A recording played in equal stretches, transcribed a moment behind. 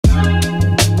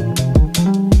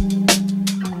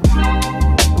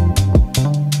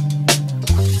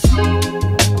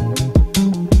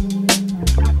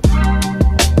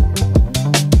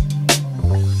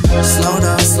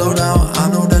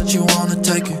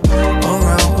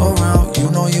Around, you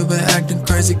know you been acting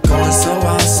crazy, going so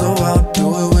out, do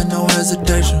it with no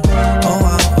hesitation. Oh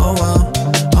wow,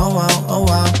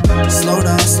 slow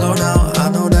down, I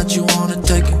know that you wanna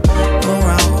take it.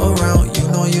 Around, you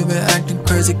know you been acting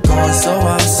crazy, going so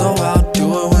out, do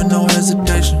it with no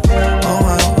hesitation. Oh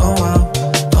wow,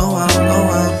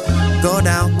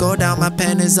 go down, my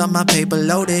pen is on my paper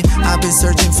loaded. I've been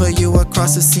searching for you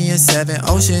across the sea and 7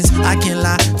 oceans. I can't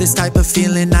lie, this type of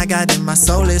feeling I got in my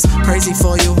soul is crazy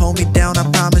for you, hold me down, I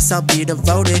promise I'll be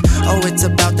devoted. Oh, it's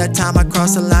about that time I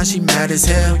cross the line, she mad as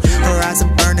hell. Her eyes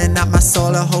are burning out my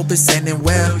soul, I hope it's ending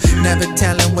well. Never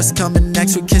telling what's coming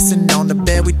next, we kissing on the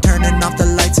bed. We turning off the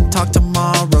lights and talk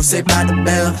tomorrow, say bye to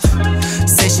Bell.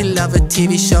 Say she love her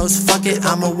TV shows, fuck it,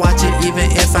 I'ma watch it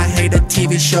even if I hate her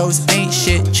TV shows. Ain't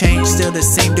shit changed, still the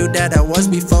same dude that I was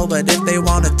before. But if they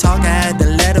wanna talk, I had to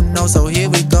let them know, so here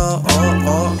we go.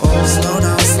 Slow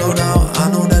down, I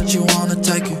know that you wanna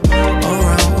take it.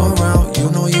 Around, you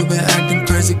know you been acting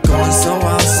crazy, going so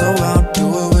out, do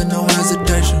it with no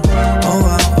hesitation. Oh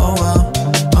wow,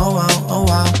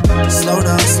 slow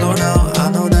down, I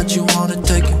know that you wanna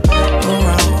take it.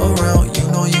 Around, you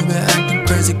know you been acting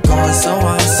crazy, going so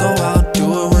out, do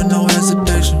it with no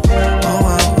hesitation.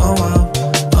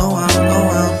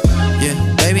 Yeah,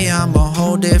 baby, I'm a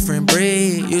whole different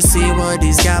breed. You see what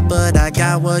he's got, but I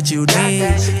got what you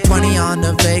need. 20 on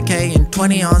the vacay and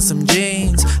 20 on some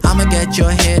jeans. I'ma get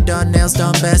your hair done, nails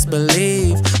done, best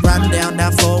believe. Riding down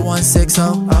that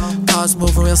 4160, cars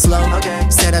moving real slow.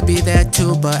 Said I'd be there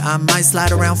too, but I might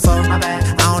slide around 4.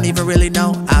 I don't even really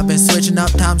know, I've been switching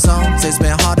up time zones. It's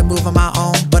been hard to move on my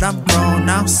own, but I'm grown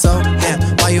now, so yeah.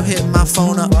 Why you hitting my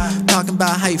phone up? Talking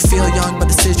about how you feel young, but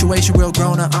the situation real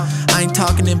grown up. I ain't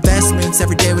talking investments,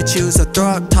 every day we choose a throw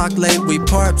up, talk late, we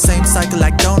pour up, same cycle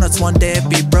like donuts. One day it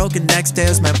be broken, next day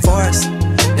it's meant for us.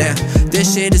 Damn,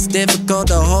 this shit is difficult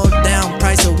to hold down,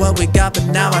 price of what we got, but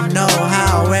now I know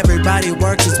how everybody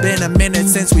works. It's been a minute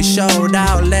since we showed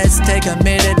out, let's take a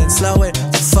minute and slow it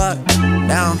the fuck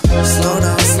down. Slow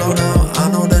down, I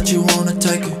know that you wanna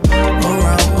take it.